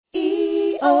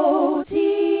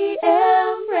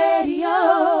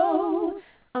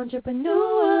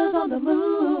Entrepreneurs on the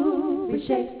move,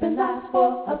 reshaping lives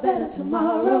for a better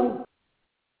tomorrow.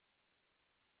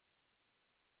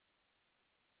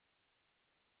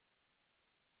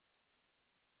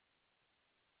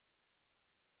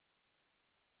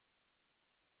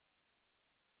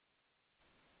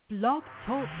 Blog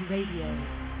Talk Radio.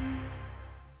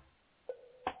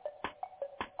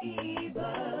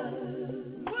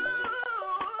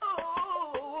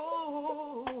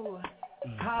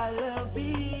 Carla B,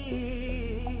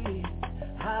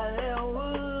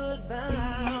 Hollywood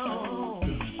bound.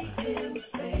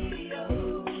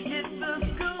 Get the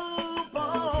scoop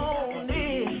on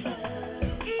it.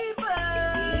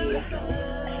 Even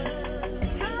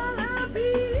Carla B.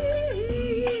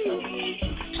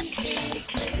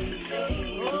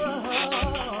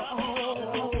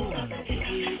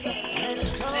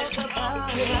 Let's talk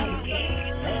about it.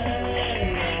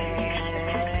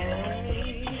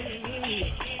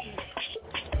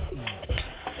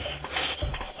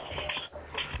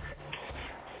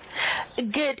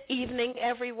 Good evening,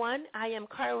 everyone. I am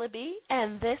Carla B,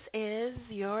 and this is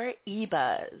your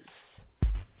eBuzz.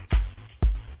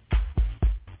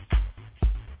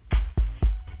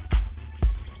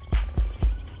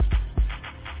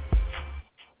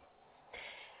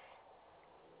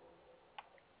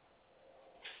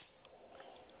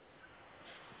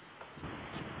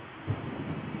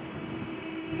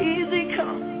 Easy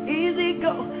come, easy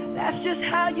go, that's just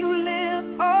how you live.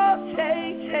 Oh, take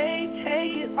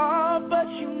it all, but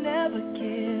you never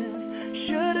give.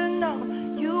 Should've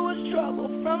known you was trouble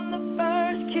from the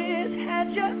first kiss.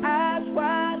 Had your eyes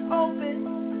wide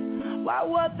open, why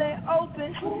were they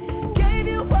open? Gave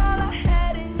you all I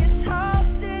had and you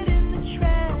tossed it in the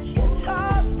trash. You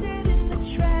tossed it in the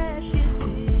trash, you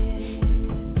did.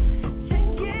 To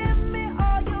give me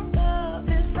all your love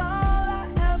is all I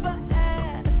ever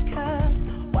ask. 'Cause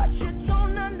what you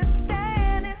don't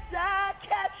understand is I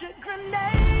catch a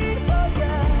grenade for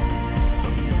ya.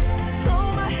 Throw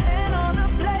my hand on a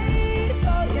blade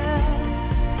for ya.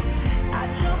 I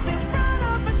jump in front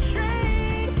of a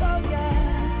train for ya.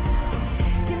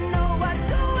 You know I'd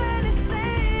do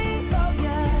anything for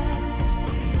ya.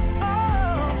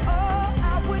 Oh,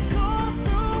 I would go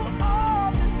through all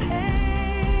the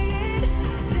pain.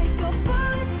 Take a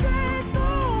bullet straight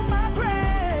through my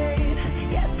brain.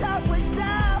 Yes, I would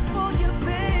die for you,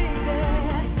 baby,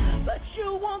 but you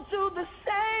won't do the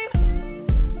same.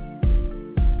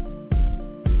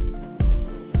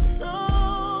 No.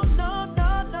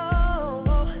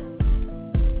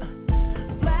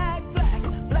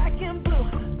 Black and blue.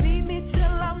 Beat me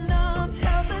till I'm numb.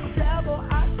 Tell the devil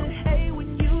I said, hey,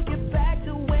 when you get back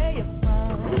to where you're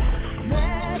from.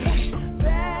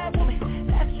 Bad woman,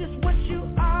 that's just what you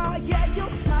are. Yeah,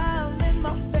 you'll smile in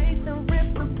my face and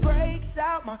rip the brakes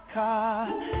out my car.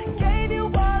 Gave you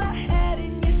all I had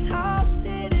and you tossed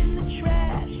it in the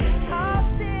trash. You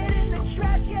tossed it in the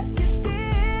trash, yes you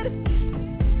did.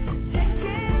 To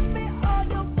give me all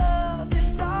your love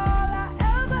is all I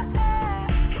ever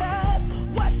ask. 'Cause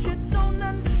what you don't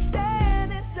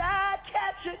understand is I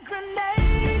catch a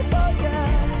grenade for ya.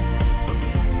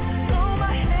 Throw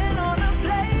my hand on a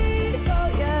blade for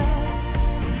ya.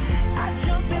 I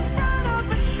jump in front of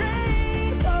a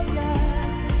train for ya.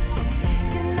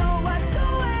 You know I'd do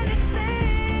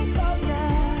anything for ya.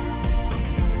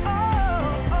 Oh,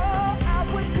 I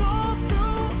would go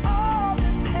through all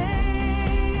the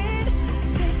pain.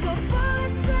 Take a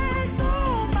bullet straight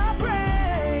through my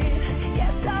brain.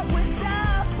 Yes, I would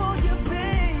die for you,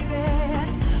 baby,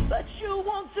 but you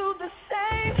won't do the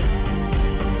same.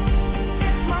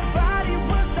 If my body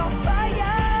was on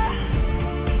fire,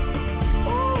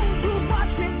 ooh, you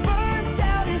watch me burn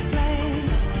down in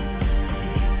flames.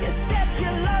 You said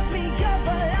you love me, you're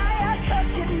a liar, 'cause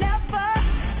you never,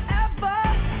 ever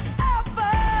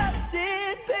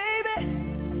did, baby.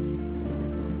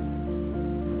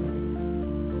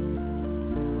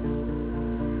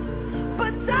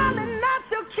 But darling, I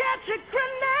still catch a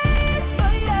grenade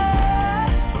for ya.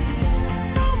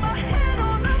 Throw my hand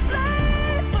on a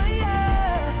blade for ya.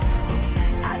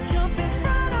 I jump in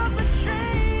front of a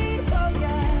train for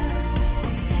ya.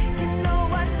 You know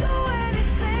I'd do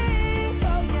anything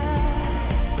for ya.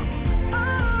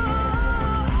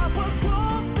 Oh, I would go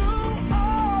through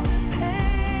all the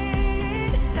pain.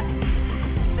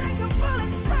 Take a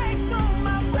bullet straight through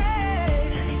my brain.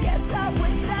 Yes, I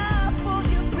would die for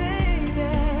you,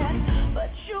 baby,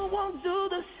 but you won't do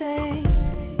the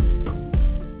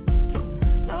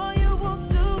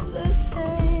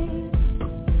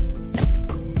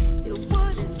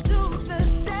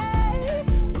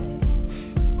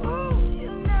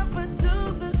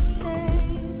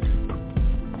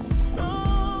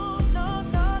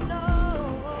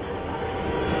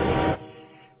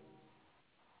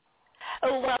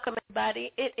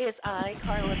Everybody, it is I,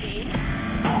 Carla B.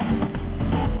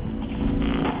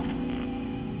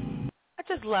 I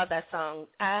just love that song.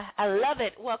 I love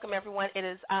it. Welcome, everyone. It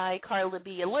is I, Carla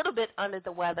B. A little bit under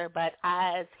the weather, but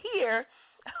I is here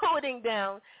holding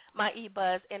down my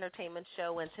eBuzz Entertainment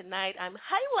Show. And tonight I'm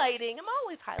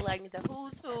always highlighting the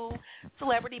who's who,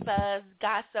 celebrity buzz,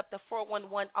 gossip, the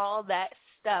 411, all that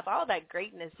stuff, all that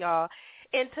greatness, y'all.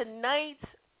 And tonight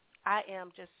I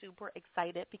am just super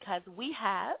excited because we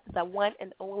have the one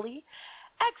and only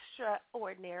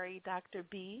extraordinary Dr.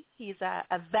 B. He's a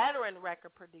veteran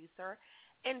record producer,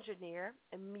 engineer,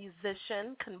 a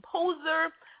musician, composer,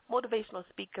 motivational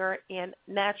speaker, and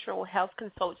natural health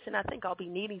consultant. I think I'll be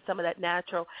needing some of that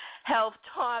natural health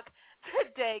talk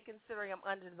today considering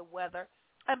I'm under the weather.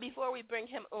 And before we bring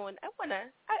him on,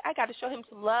 I got to show him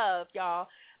some love, y'all.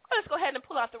 Let's go ahead and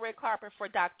pull out the red carpet for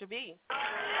Dr. B.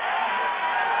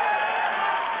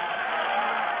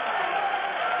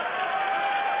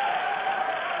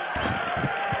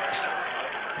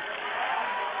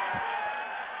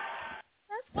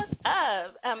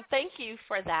 Thank you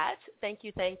for that. Thank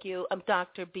you.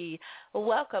 Dr. B.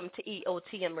 Welcome to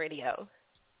EOTM Radio.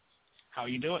 How are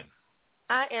you doing?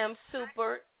 I am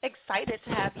super excited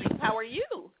to have you. How are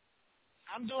you?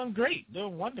 I'm doing great.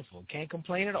 Doing wonderful. Can't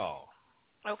complain at all.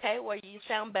 Okay, well, you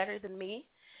sound better than me.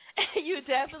 You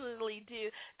definitely do.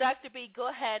 Dr. B, go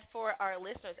ahead for our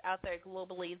listeners out there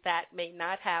globally that may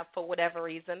not have, for whatever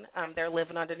reason, they're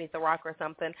living underneath a rock or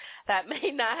something, that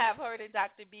may not have heard of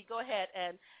Dr. B. Go ahead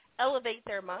and elevate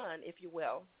their mind, if you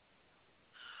will.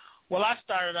 Well, I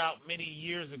started out many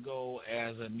years ago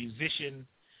as a musician.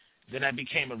 Then I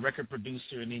became a record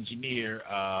producer and engineer.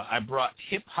 I brought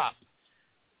hip-hop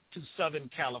to Southern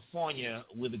California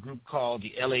with a group called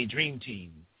the LA Dream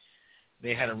Team.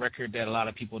 They had a record that a lot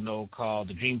of people know called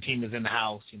The Dream Team Is in the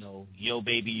House, yo,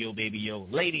 baby, yo,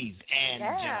 ladies and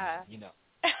gentlemen,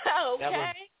 Okay. That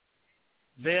was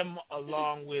them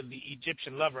along with the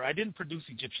Egyptian Lover. I didn't produce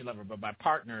Egyptian Lover, but my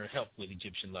partner helped with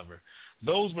Egyptian Lover.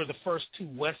 Those were the first two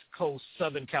West Coast,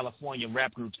 Southern California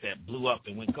rap groups that blew up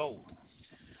and went gold.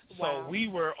 Wow. So we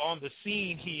were on the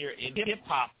scene here in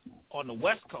hip-hop on the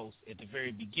West Coast at the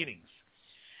very beginnings.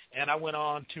 And I went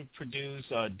on to produce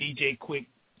DJ Quick.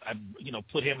 I,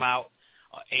 put him out,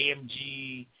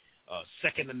 AMG,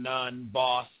 Second to None,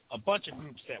 Boss, a bunch of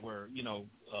groups that were,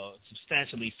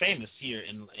 substantially famous here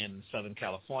in Southern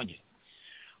California.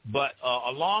 But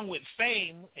along with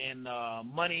fame and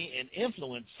money and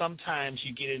influence, sometimes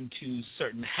you get into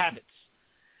certain habits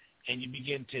and you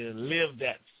begin to live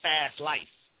that fast life.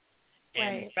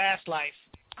 And fast life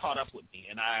caught up with me,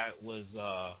 and I was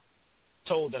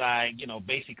told that I,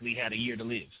 basically had a year to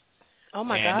live. Oh,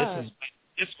 my God.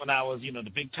 This when I was, the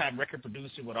big-time record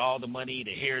producer with all the money,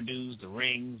 the hairdos, the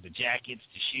rings, the jackets,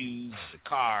 the shoes, the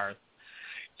cars,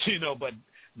 but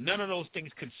none of those things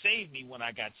could save me when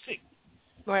I got sick.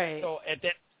 Right. So at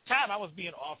that time, I was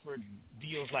being offered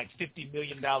deals like $50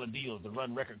 million deals to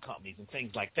run record companies and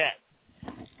things like that.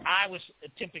 I was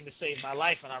attempting to save my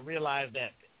life, and I realized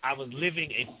that I was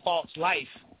living a false life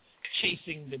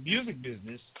chasing the music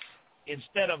business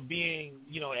instead of being,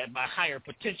 at my higher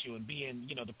potential and being,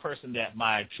 the person that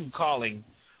my true calling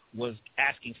was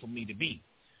asking for me to be.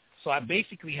 So I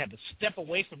basically had to step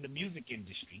away from the music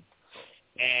industry,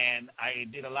 and I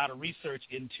did a lot of research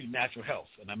into natural health.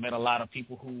 And I met a lot of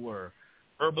people who were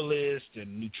herbalists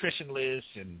and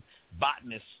nutritionists and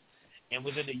botanists. And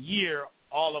within a year,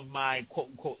 all of my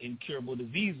quote-unquote incurable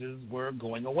diseases were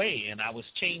going away. And I was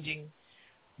changing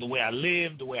the way I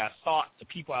lived, the way I thought, the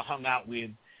people I hung out with.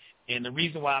 And the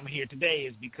reason why I'm here today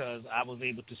is because I was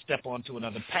able to step onto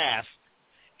another path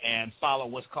and follow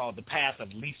what's called the path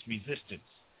of least resistance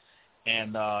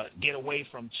and get away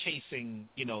from chasing,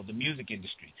 the music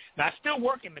industry. Now, I still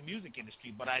work in the music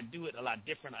industry, but I do it a lot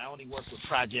different. I only work with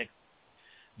projects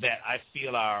that I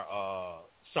feel are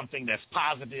something that's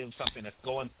positive, something that's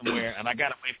going somewhere, and I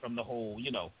got away from the whole,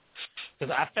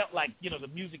 because I felt like, the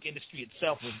music industry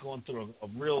itself was going through a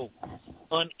real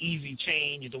uneasy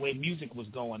change. The way music was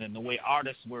going and the way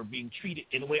artists were being treated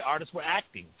and the way artists were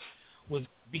acting was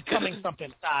becoming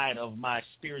something side of my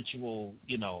spiritual,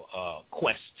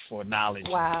 quest for knowledge.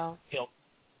 Wow. Help.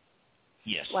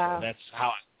 Yes. Wow. So that's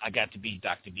how I got to be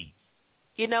Dr. B.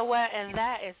 You know what? And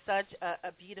that is such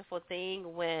a beautiful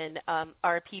thing when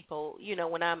our people,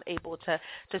 when I'm able to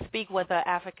speak with an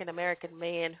African-American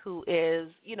man who is,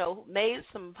 made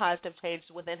some positive changes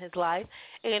within his life,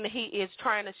 and he is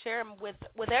trying to share them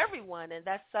with everyone, and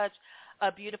that's such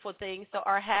a beautiful thing. So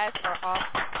our hats are off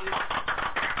to you,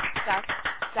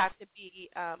 Dr. B.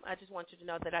 I just want you to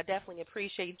know that I definitely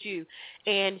appreciate you.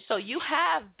 And so you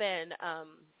have been,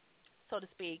 so to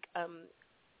speak,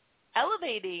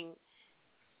 elevating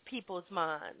people's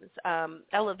minds,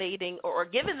 elevating or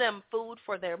giving them food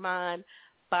for their mind,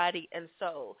 body, and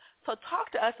soul. So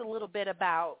talk to us a little bit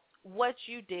about what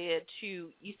you did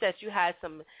you said you had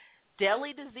some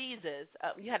deadly diseases.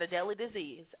 You had a deadly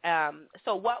disease.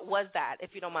 So what was that,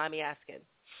 if you don't mind me asking?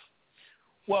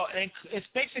 Well, it's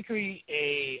basically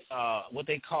a what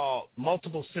they call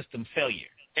multiple system failure.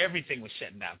 Everything was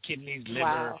shutting down. Kidneys, liver,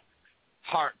 Wow.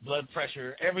 heart, blood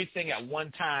pressure, everything at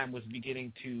one time was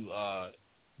beginning to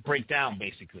break down,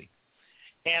 basically.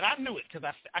 And I knew it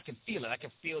because I could feel it. I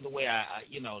could feel the way I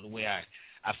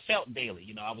felt daily.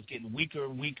 You know, I was getting weaker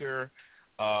and weaker.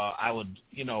 I would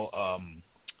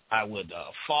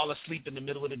fall asleep in the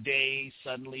middle of the day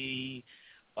suddenly.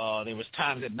 There was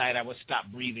times at night I would stop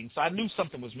breathing. So I knew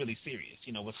something was really serious.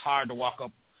 You know, it was hard to walk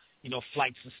up,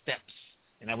 flights of steps,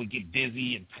 and I would get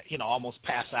dizzy and, almost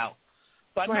pass out.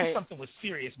 So I knew something was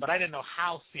serious, but I didn't know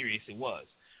how serious it was.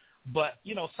 But,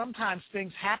 sometimes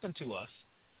things happen to us,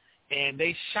 and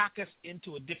they shock us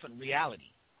into a different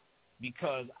reality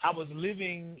because I was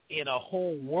living in a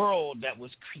whole world that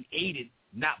was created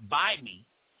not by me,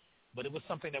 but it was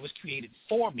something that was created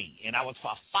for me, and I was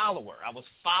a follower. I was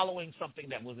following something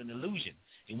that was an illusion.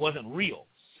 It wasn't real.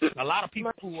 A lot of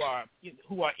people who are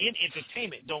in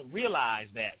entertainment don't realize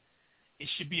that it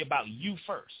should be about you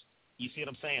first. You see what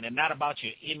I'm saying? And not about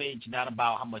your image, not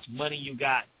about how much money you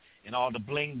got and all the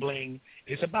bling-bling.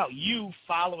 It's about you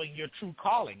following your true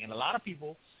calling. And a lot of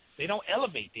people, they don't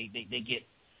elevate. They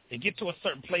get to a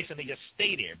certain place and they just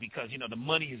stay there because, the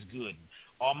money is good.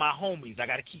 All my homies, I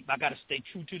got to stay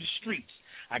true to the streets.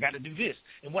 I got to do this.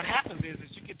 And what happens is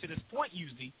you get to this point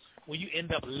usually where you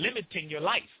end up limiting your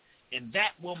life. And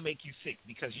that will make you sick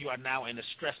because you are now in a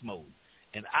stress mode.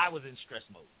 And I was in stress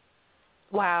mode.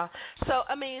 Wow. So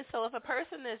if a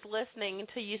person is listening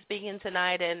to you speaking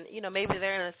tonight and, maybe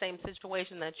they're in the same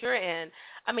situation that you're in,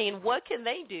 what can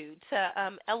they do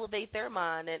to elevate their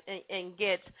mind and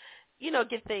get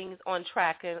things on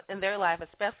track in their life,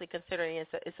 especially considering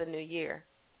it's a new year?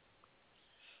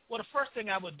 Well, the first thing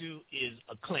I would do is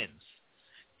a cleanse.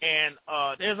 And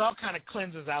there's all kind of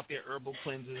cleanses out there, herbal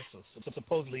cleanses,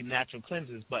 supposedly natural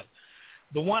cleanses. But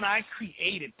the one I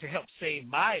created to help save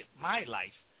my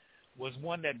life was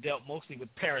one that dealt mostly with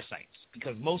parasites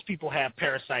because most people have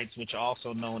parasites, which are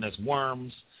also known as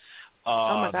worms.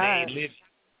 Oh, my God.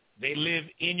 They live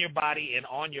in your body and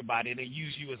on your body, and they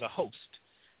use you as a host.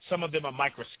 Some of them are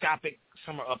microscopic.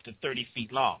 Some are up to 30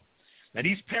 feet long. Now,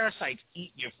 these parasites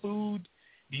eat your food.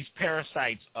 These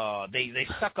parasites, they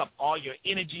suck up all your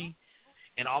energy,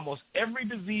 and almost every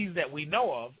disease that we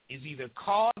know of is either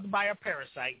caused by a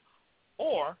parasite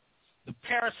or the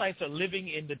parasites are living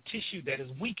in the tissue that is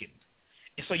weakened,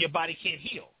 and so your body can't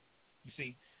heal, you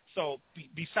see. So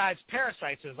besides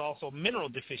parasites, there's also mineral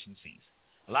deficiencies.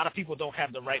 A lot of people don't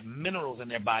have the right minerals in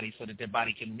their body so that their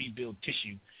body can rebuild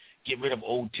tissue, get rid of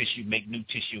old tissue, make new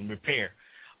tissue, and repair.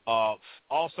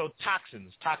 Also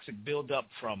toxins, toxic buildup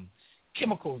from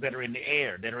chemicals that are in the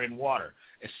air, that are in water,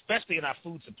 especially in our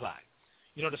food supply.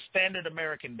 The standard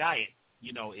American diet,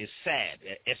 is SAD,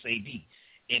 S-A-D,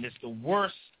 and it's the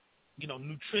worst,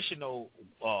 nutritional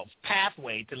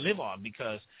pathway to live on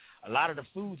because a lot of the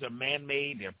foods are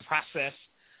man-made, they're processed.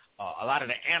 A lot of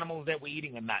the animals that we're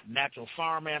eating are not natural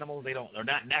farm animals. They're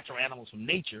not natural animals from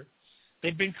nature.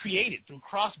 They've been created through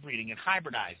crossbreeding and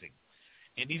hybridizing.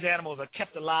 And these animals are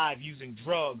kept alive using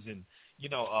drugs and,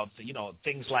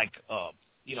 things like,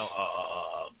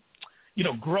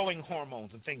 growing hormones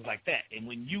and things like that. And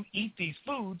when you eat these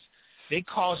foods, they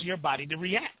cause your body to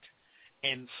react.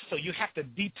 And so you have to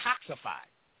detoxify.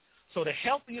 So the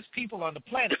healthiest people on the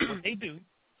planet, what they do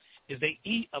is they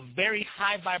eat a very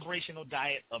high vibrational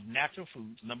diet of natural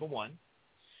foods, number one.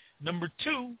 Number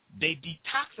two, they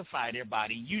detoxify their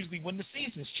body usually when the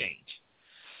seasons change.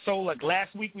 So like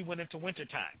last week we went into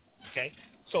wintertime, okay?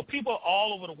 So people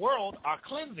all over the world are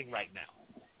cleansing right now.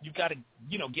 You've got to,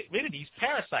 get rid of these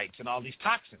parasites and all these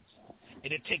toxins.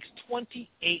 And it takes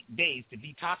 28 days to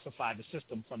detoxify the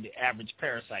system from the average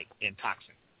parasite and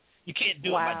toxin. You can't do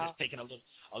it by just taking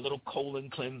a little colon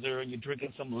cleanser and you're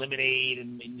drinking some lemonade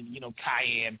and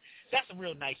cayenne. That's a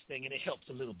real nice thing, and it helps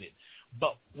a little bit.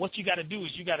 But what you got to do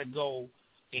is you got to go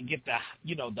and get the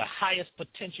highest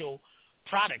potential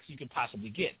products you can possibly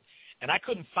get. And I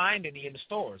couldn't find any in the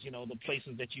stores, the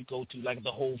places that you go to, like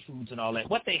the Whole Foods and all that.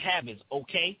 What they have is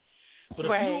okay. But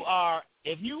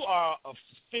if you are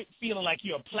feeling like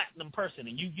you're a platinum person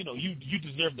and you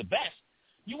deserve the best,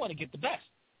 you want to get the best.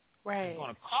 Right. It's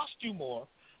going to cost you more,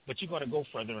 but you're going to go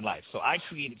further in life. So I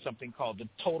created something called the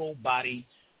Total Body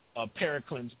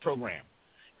Paracleanse Program,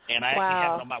 and I actually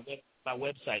have it on my my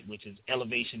website, which is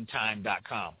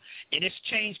elevationtime.com. And it's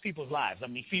changed people's lives. I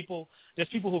mean, there's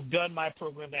people who've done my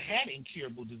program that had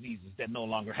incurable diseases that no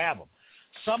longer have them.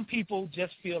 Some people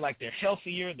just feel like they're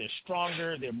healthier, they're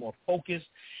stronger, they're more focused.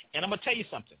 And I'm going to tell you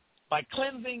something. By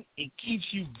cleansing, it keeps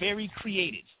you very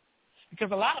creative.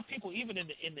 Because a lot of people, even in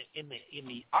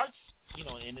the arts,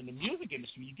 and in the music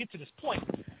industry, you get to this point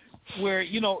where,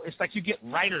 it's like you get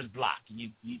writer's block.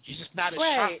 You're just not as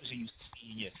sharp as you used to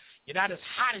be. You're not as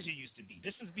hot as you used to be.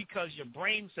 This is because your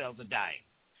brain cells are dying.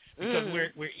 Because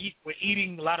we're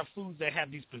eating a lot of foods that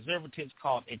have these preservatives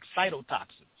called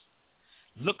excitotoxins.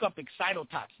 Look up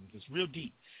excitotoxins. It's real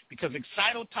deep. Because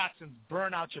excitotoxins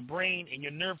burn out your brain and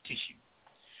your nerve tissue.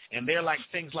 And they're like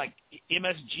things like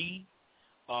MSG,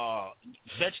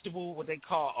 vegetable, what they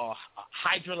call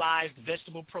hydrolyzed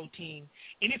vegetable protein,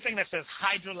 anything that says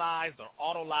hydrolyzed or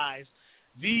autolyzed,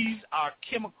 these are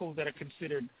chemicals that are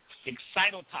considered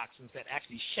excitotoxins that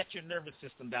actually shut your nervous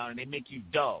system down and they make you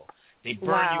dull. They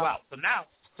burn you out.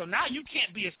 So now you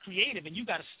can't be as creative and you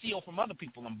got to steal from other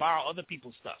people and borrow other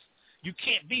people's stuff. You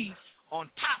can't be on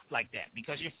top like that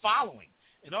because you're following.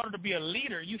 In order to be a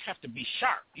leader, you have to be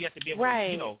sharp. You have to be able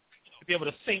to, to be able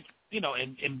to think,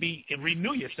 and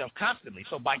renew yourself constantly.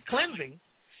 So by cleansing,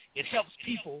 it helps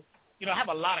people. I have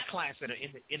a lot of clients that are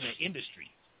in the industry,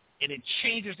 and it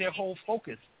changes their whole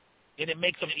focus, and it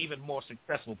makes them even more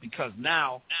successful because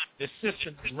now the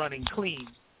system is running clean,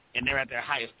 and they're at their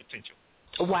highest potential.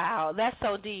 Wow, that's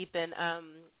so deep. And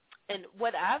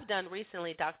what I've done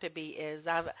recently, Dr. B, is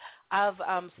I've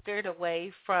steered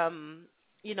away from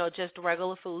just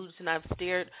regular foods, and I've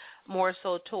steered more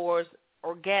so towards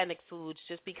organic foods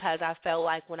just because I felt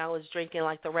like when I was drinking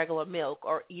like the regular milk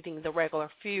or eating the regular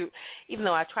fruit, even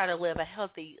though I try to live a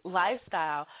healthy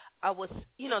lifestyle, I was,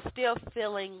 still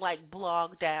feeling like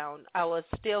bogged down. I was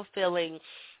still feeling,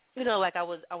 like I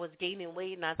was gaining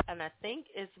weight, and I think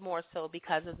it's more so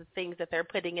because of the things that they're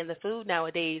putting in the food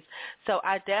nowadays. So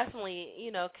I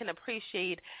definitely, can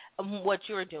appreciate what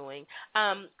you're doing.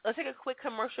 Let's take a quick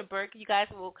commercial break. You guys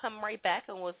will come right back,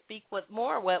 and we'll speak with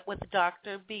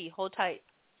Dr. B. Hold tight.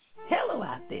 Hello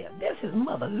out there. This is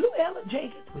Mother Luella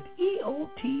Jenkins with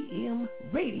EOTM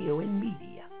Radio and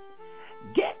Media.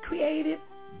 Get creative,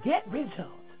 get results.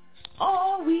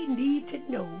 All we need to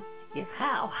know is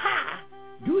how high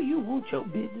do you want your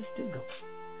business to go?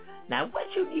 Now,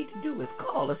 what you need to do is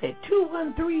call us at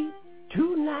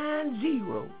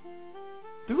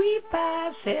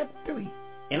 213-290-3573.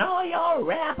 And all y'all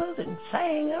rappers and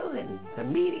singers and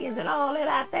comedians and all that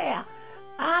out there,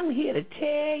 I'm here to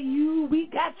tell you we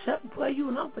got something for you,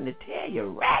 and I'm going to tell you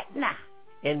right now.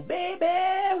 And, baby,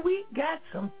 we got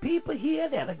some people here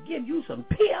that'll give you some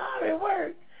PR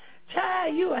work.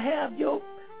 Child, you'll have your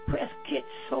press kit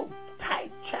so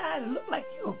tight, child, it look like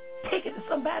you'll take it to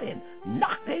somebody and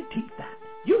knock their teeth out.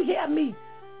 You hear me?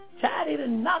 Child, they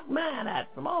done knocked mine out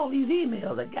from all these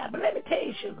emails I got. But let me tell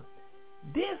you, sugar,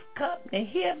 this company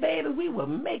here, baby, we will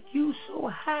make you so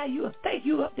high you'll think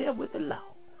you up there with the law.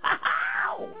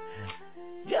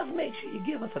 Just make sure you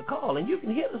give us a call, and you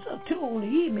can hit us up, too, on the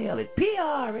email at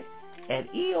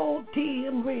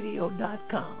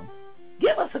PR@EOTMradio.com.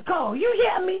 Give us a call. You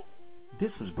hear me?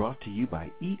 This was brought to you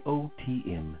by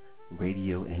EOTM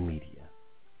Radio and Media.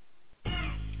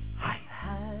 Hype.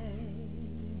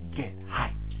 Get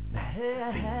hype.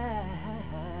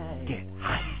 Get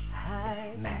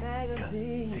hype.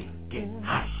 Magazine. Get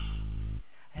hype.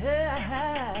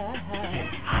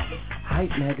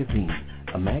 Hype Magazine,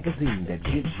 a magazine that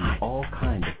gives you all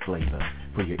kinds of flavor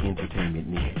for your entertainment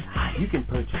needs. You can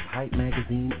purchase Hype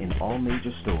Magazine in all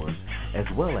major stores, as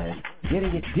well as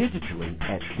getting it digitally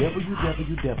at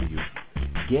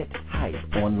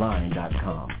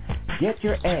www.gethypeonline.com. Get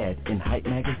your ad in Hype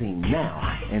Magazine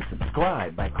now and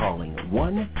subscribe by calling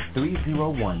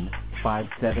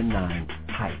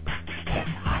 1-301-579-HYPE. That's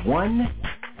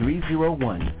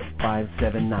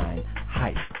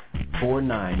 1-301-579-HYPE.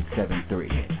 4973.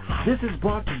 This is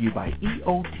brought to you by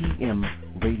EOTM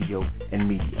Radio and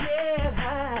Media. Get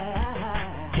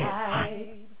high. Get high.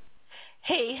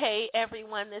 Hey,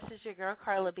 everyone. This is your girl,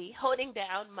 Carla B, holding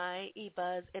down my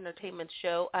eBuzz Entertainment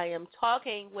Show. I am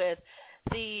talking with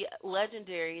the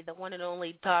legendary, the one and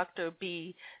only Dr.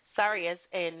 B. Sarias,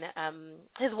 and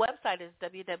his website is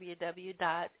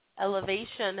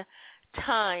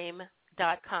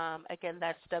www.elevationtime.com. Again,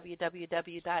 that's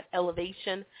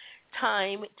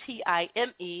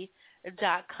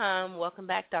www.elevationtime.com. Welcome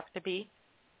back, Dr. B.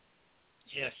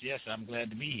 Yes, I'm glad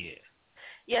to be here.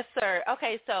 Yes, sir.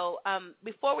 Okay, so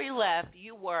before we left,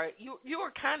 you were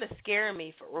kind of scaring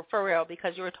me for real,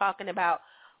 because you were talking about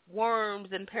worms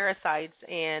and parasites,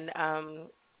 and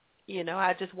You know,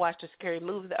 I just watched a scary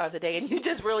movie the other day, and you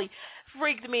just really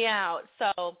freaked me out.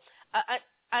 So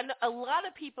I know a lot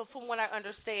of people, from what I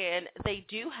understand, they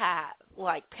do have,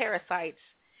 like, parasites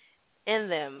in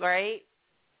them, right?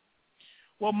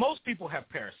 Well, most people have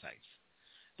parasites.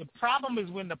 The problem is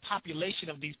when the population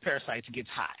of these parasites gets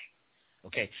high.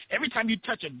 Okay, every time you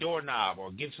touch a doorknob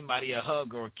or give somebody a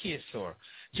hug or a kiss or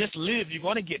just live, you're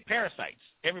going to get parasites.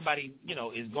 Everybody, you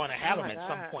know, is going to have them at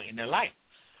some point in their life.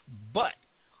 But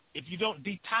if you don't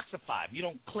detoxify, if you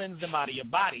don't cleanse them out of your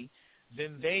body,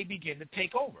 then they begin to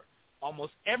take over.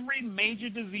 Almost every major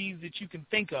disease that you can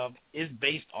think of is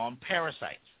based on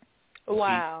parasites.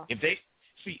 Wow. And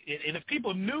if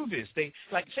people knew this, they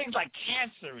like things like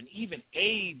cancer and even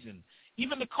AIDS and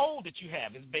even the cold that you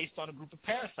have is based on a group of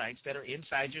parasites that are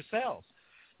inside your cells.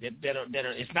 That are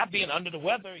it's not being under the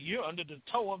weather, you're under the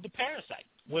toe of the parasite.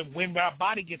 When our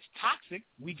body gets toxic,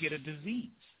 we get a disease.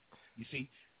 You see,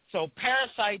 so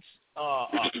parasites,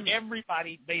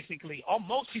 everybody basically,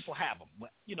 most people have them.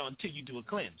 You know, until you do a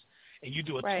cleanse, and you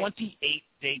do a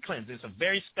 28-day cleanse. It's a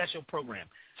very special program.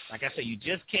 Like I said, you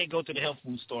just can't go to the health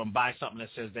food store and buy something that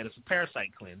says that it's a parasite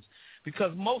cleanse,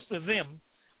 because most of them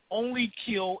only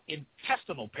kill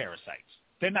intestinal parasites.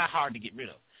 They're not hard to get rid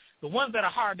of. The ones that are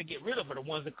hard to get rid of are the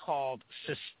ones that are called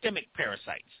systemic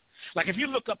parasites. Like if you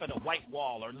look up at a white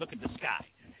wall or look at the sky,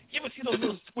 you ever see those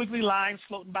little squiggly lines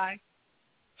floating by?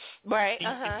 Right. In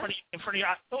front of your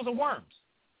eyes? Those are worms.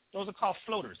 Those are called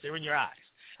floaters. They're in your eyes.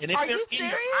 And if are they're you in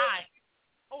serious? your eye,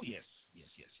 oh, yes.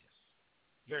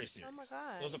 Very serious. Oh, my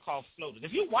God. Those are called floaters.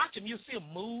 If you watch them, you'll see them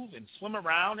move and swim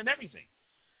around and everything.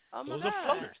 Oh, my Those God. are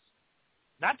floaters.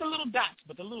 Not the little dots,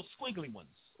 but the little squiggly ones.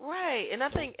 Right, and I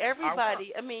think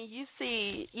everybody, I mean, you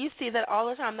see that all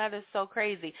the time. That is so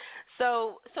crazy.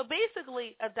 So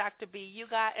basically, Dr. B, you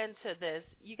got into this.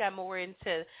 You got more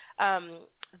into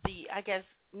the, I guess,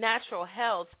 natural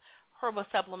health herbal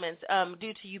supplements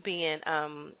due to you being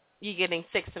you getting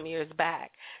sick some years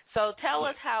back. So tell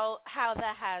us how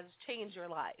that has changed your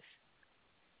life.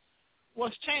 Well,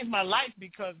 it's changed my life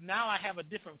because now I have a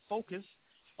different focus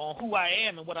on who I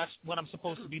am and what I'm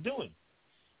supposed to be doing.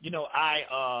 You know,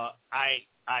 I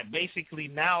basically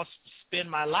now spend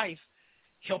my life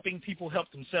helping people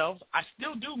help themselves. I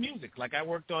still do music. Like I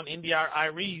worked on NDR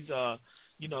Irie's,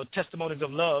 Testimonies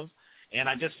of Love, and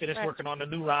I just finished working on the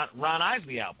new Ron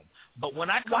Isley album. But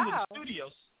when I come to the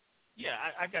studios,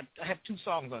 I have 2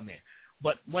 songs on there.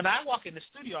 But when I walk in the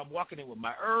studio, I'm walking in with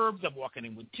my herbs. I'm walking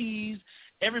in with teas.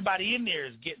 Everybody in there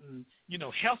is getting,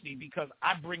 healthy because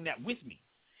I bring that with me.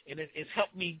 And it's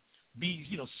helped me be,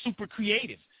 super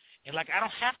creative. And, I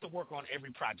don't have to work on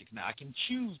every project now. I can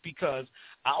choose because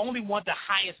I only want the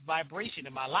highest vibration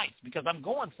in my life because I'm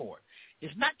going for it.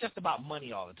 It's not just about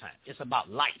money all the time. It's about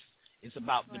life. It's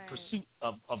about the pursuit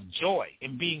of joy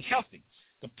and being healthy.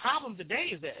 The problem today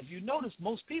is that if you notice,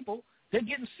 most people, they're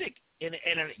getting sick and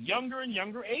at younger and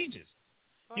younger ages.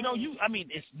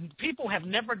 People have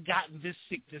never gotten this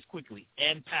sick this quickly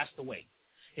and passed away.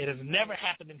 It has never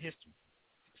happened in history.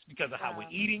 It's because of how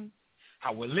we're eating,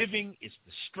 how we're living, it's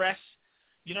the stress.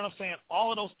 You know what I'm saying?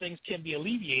 All of those things can be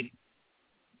alleviated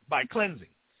by cleansing.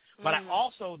 But I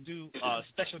also do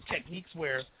special techniques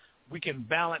where we can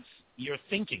balance your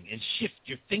thinking and shift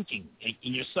your thinking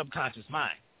in your subconscious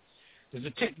mind. There's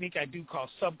a technique I do called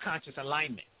subconscious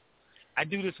alignment. I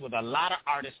do this with a lot of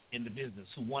artists in the business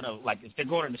who want to, if they're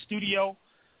going in the studio,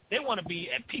 they want to be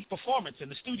at peak performance in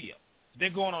the studio. If they're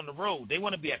going on the road, they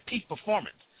want to be at peak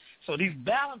performance. So these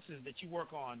balances that you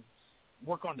work on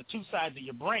the 2 sides of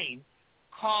your brain,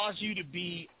 cause you to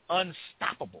be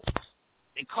unstoppable.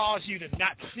 They cause you to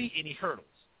not see any hurdles.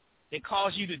 They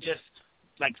cause you to just,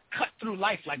 cut through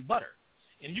life like butter.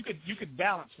 And you could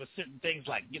balance for certain things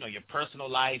like, your personal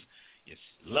life, your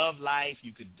love life.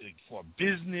 You could do it for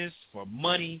business, for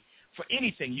money, for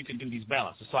anything. You can do these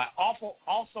balances. So I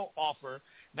also offer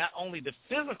not only the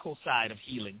physical side of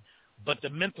healing, but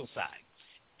the mental side.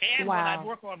 And when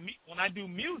I do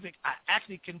music, I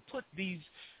actually can put these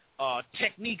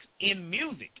techniques in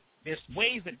music. There's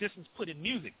ways that this is put in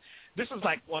music. This is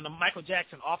like on the Michael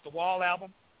Jackson Off the Wall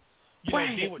album.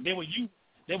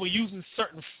 They were using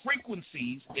certain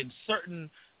frequencies and certain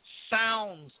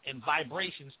sounds and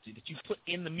vibrations that you put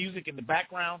in the music in the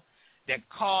background that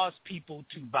cause people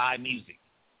to buy music.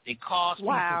 They cause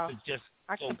people to just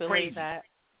go crazy. That.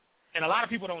 And a lot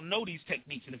of people don't know these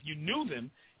techniques, and if you knew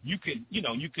them, you could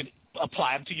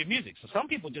apply them to your music. So some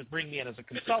people just bring me in as a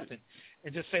consultant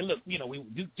and just say, look,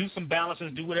 we do some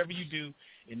balances, do whatever you do,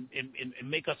 and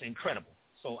make us incredible.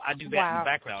 So I do that in the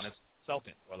background.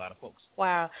 consultant for a lot of folks.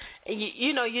 Wow.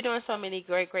 You know, you're doing so many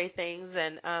great things,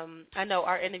 and I know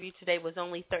our interview today was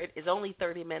only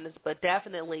 30 minutes, but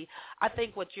definitely I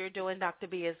think what you're doing, Dr.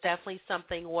 B, is definitely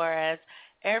something whereas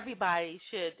everybody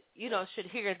should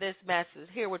hear this message,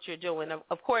 hear what you're doing.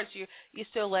 Of course, you're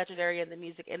still legendary in the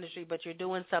music industry, but you're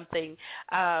doing something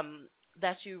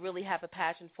that you really have a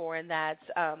passion for, and that's,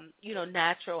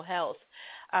 natural health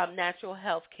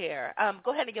care.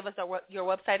 Go ahead and give us your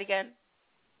website again.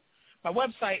 My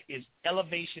website is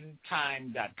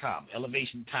elevationtime.com,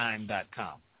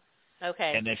 elevationtime.com.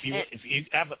 Okay. And if you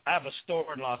I have a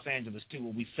store in Los Angeles, too,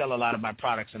 where we sell a lot of my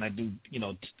products, and I do,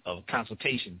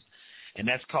 consultations, and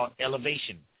that's called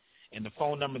Elevation. And the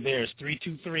phone number there is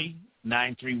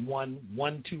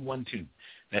 323-931-1212.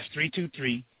 That's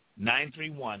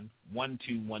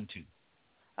 323-931-1212.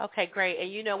 Okay, great.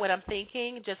 And you know what I'm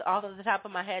thinking, just off of the top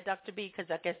of my head, Dr. B, because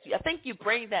I think you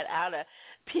bring that out of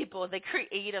people, the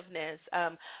creativeness.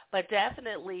 But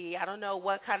definitely, I don't know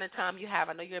what kind of time you have.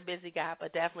 I know you're a busy guy,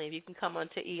 but definitely if you can come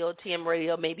onto EOTM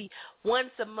Radio maybe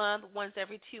once a month, once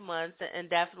every 2 months, and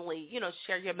definitely,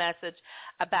 share your message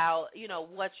about,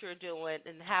 what you're doing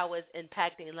and how it's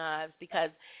impacting lives,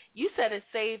 because you said it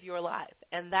saved your life,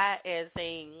 and that is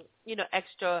saying,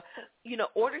 extra,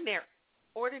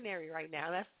 ordinary right now.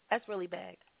 That's really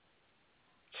big.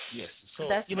 Yes. So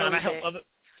that's and really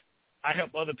I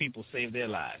help other people save their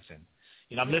lives, and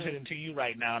I'm listening to you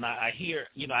right now, and I hear,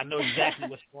 I know exactly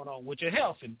what's going on with your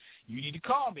health, and you need to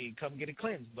call me and come get it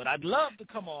cleansed. But I'd love to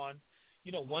come on,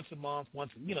 once a month,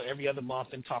 every other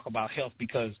month, and talk about health,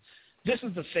 because this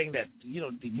is the thing that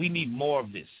we need more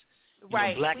of this.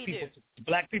 Right. Black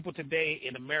people today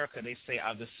in America, they say,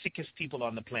 are the sickest people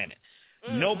on the planet.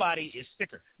 Mm-hmm. Nobody is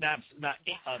sicker. Now,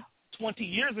 20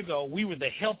 years ago, we were the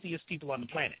healthiest people on the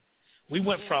planet. We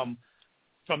went from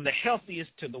the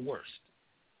healthiest to the worst,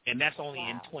 and that's only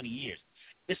in 20 years.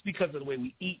 It's because of the way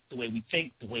we eat, the way we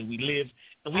think, the way we live,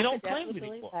 and we don't claim it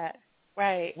anymore. That.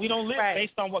 Right. We don't live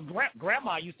based on what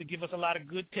Grandma used to give us a lot of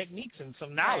good techniques and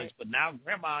some knowledge, but now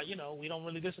Grandma, we don't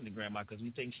really listen to Grandma because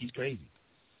we think she's crazy.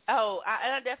 Oh,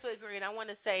 I definitely agree, and I want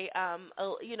to say, a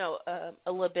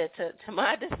little bit to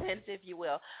my defense, if you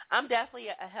will. I'm definitely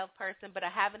a health person, but I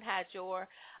haven't had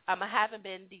I haven't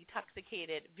been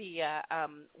detoxicated via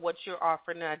what you're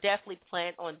offering, and I definitely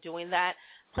plan on doing that.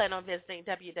 Plan on visiting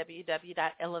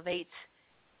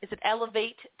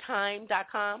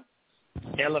elevatetime.com?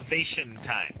 Elevation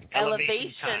Time.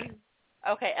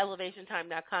 Okay,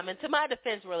 elevationtime.com. And to my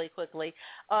defense, really quickly,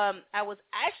 I was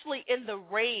actually in the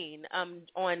rain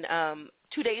on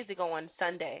 2 days ago on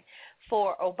Sunday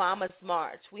for Obama's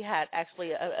march. We had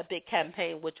actually a big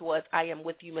campaign, which was I Am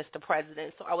With You, Mr.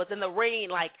 President. So I was in the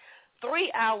rain like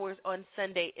 3 hours on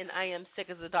Sunday, and I am sick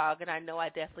as a dog, and I know I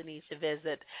definitely need to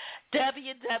visit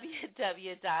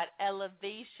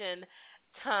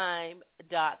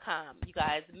www.elevationtime.com. You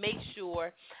guys, make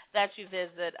sure that you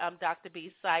visit Dr.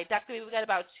 B's site. Dr. B, we've got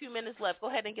about 2 minutes left. Go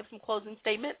ahead and give some closing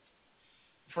statements.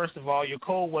 First of all, your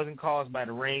cold wasn't caused by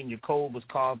the rain. Your cold was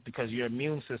caused because your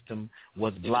immune system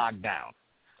was blocked down.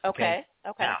 Okay.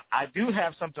 Now, I do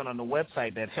have something on the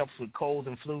website that helps with colds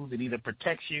and flus. It either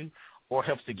protects you or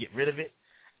helps to get rid of it.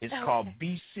 It's called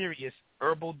Be Serious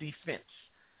Herbal Defense.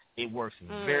 It works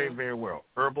very, very well.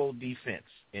 Herbal Defense.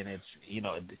 And it's,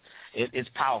 it's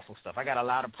powerful stuff. I got a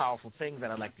lot of powerful things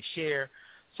that I'd like to share.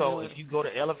 So if you go to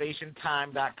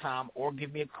elevationtime.com or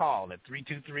give me a call at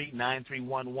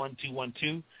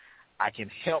 323-931-1212, I can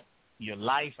help your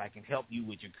life. I can help you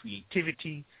with your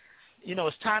creativity.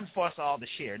 It's time for us all to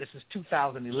share. This is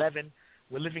 2011.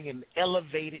 We're living in an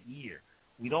elevated year.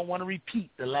 We don't want to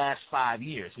repeat the last 5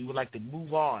 years. We would like to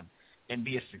move on and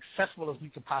be as successful as we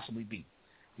could possibly be.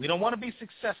 We don't want to be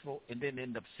successful and then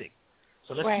end up sick.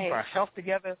 So let's keep our health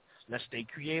together. Let's stay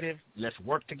creative. Let's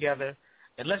work together.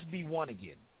 And let's be one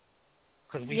again.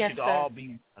 Because we should all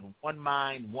be on one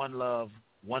mind, one love,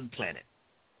 one planet.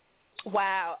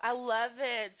 Wow. I love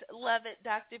it. Love it,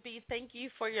 Dr. B. Thank you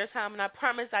for your time. And I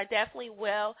promise I definitely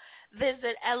will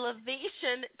visit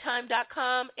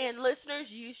elevationtime.com. And listeners,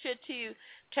 you should too.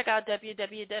 Check out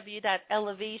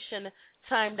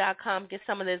www.elevationtime.com. Get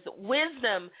some of this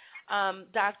wisdom.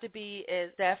 Dr. B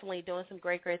is definitely doing some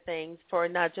great things for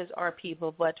not just our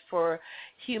people, but for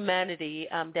humanity.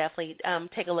 Definitely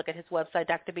take a look at his website,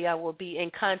 Dr. B. I will be in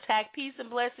contact. Peace and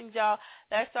blessings, y'all.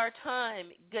 That's our time.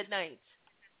 Good night.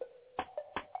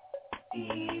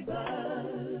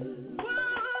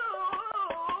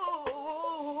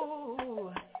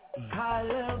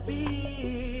 Carla B,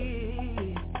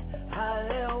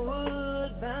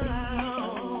 Hollywood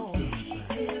bound.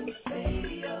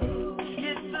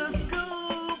 Get the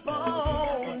scoop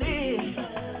on it.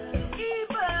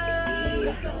 Even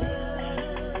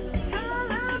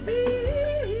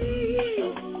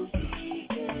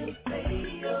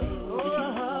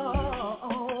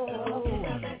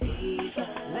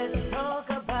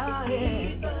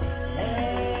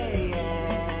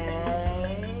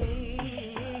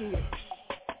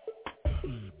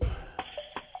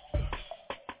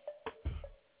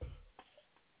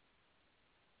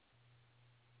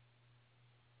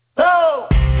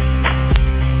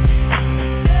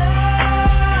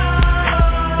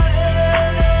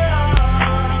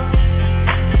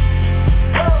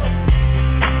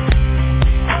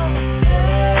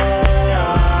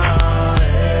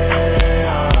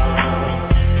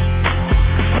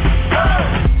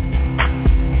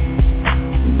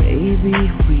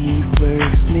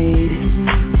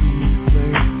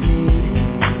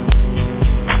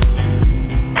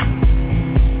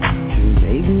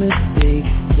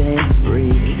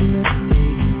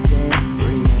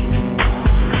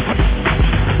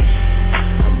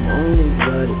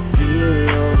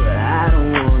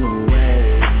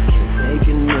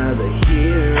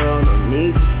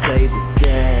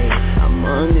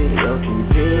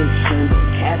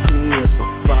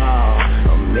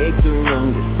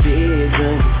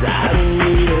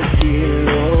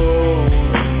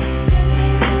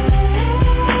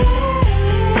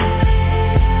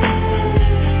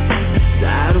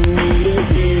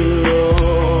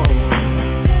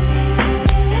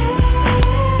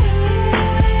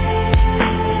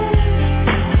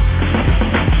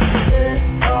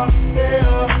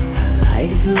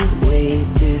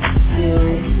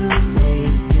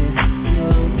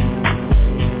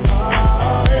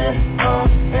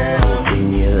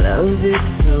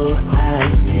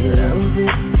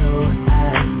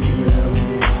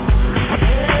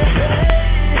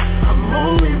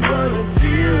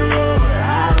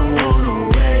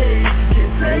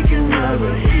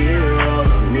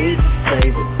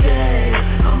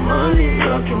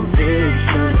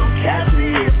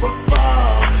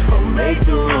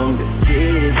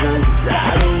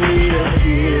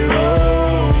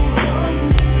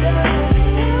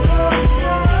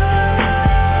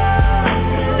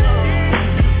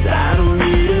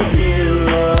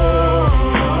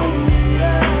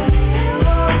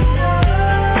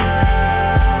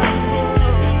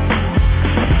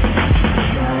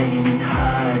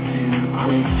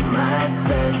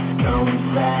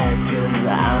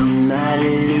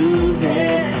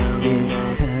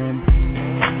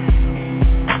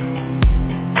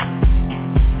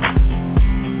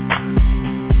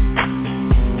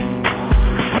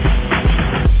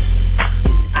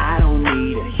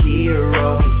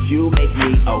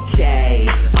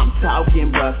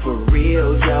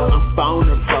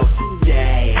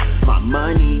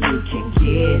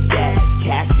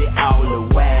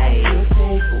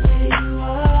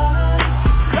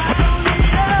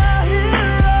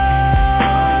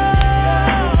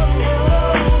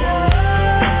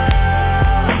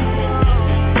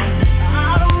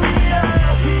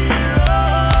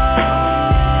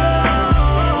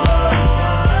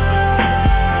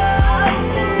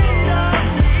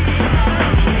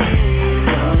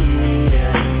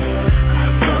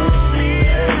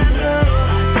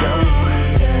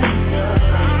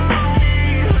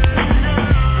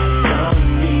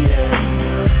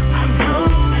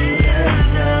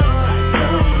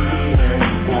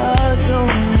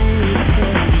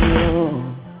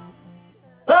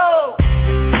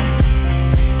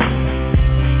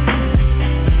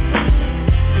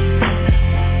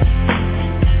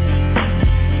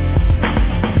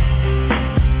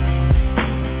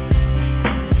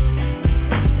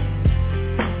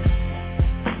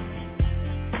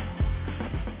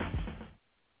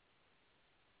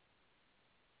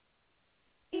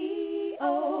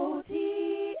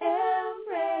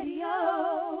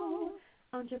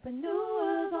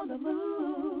on the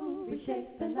move,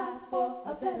 reshaping life for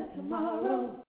a better tomorrow.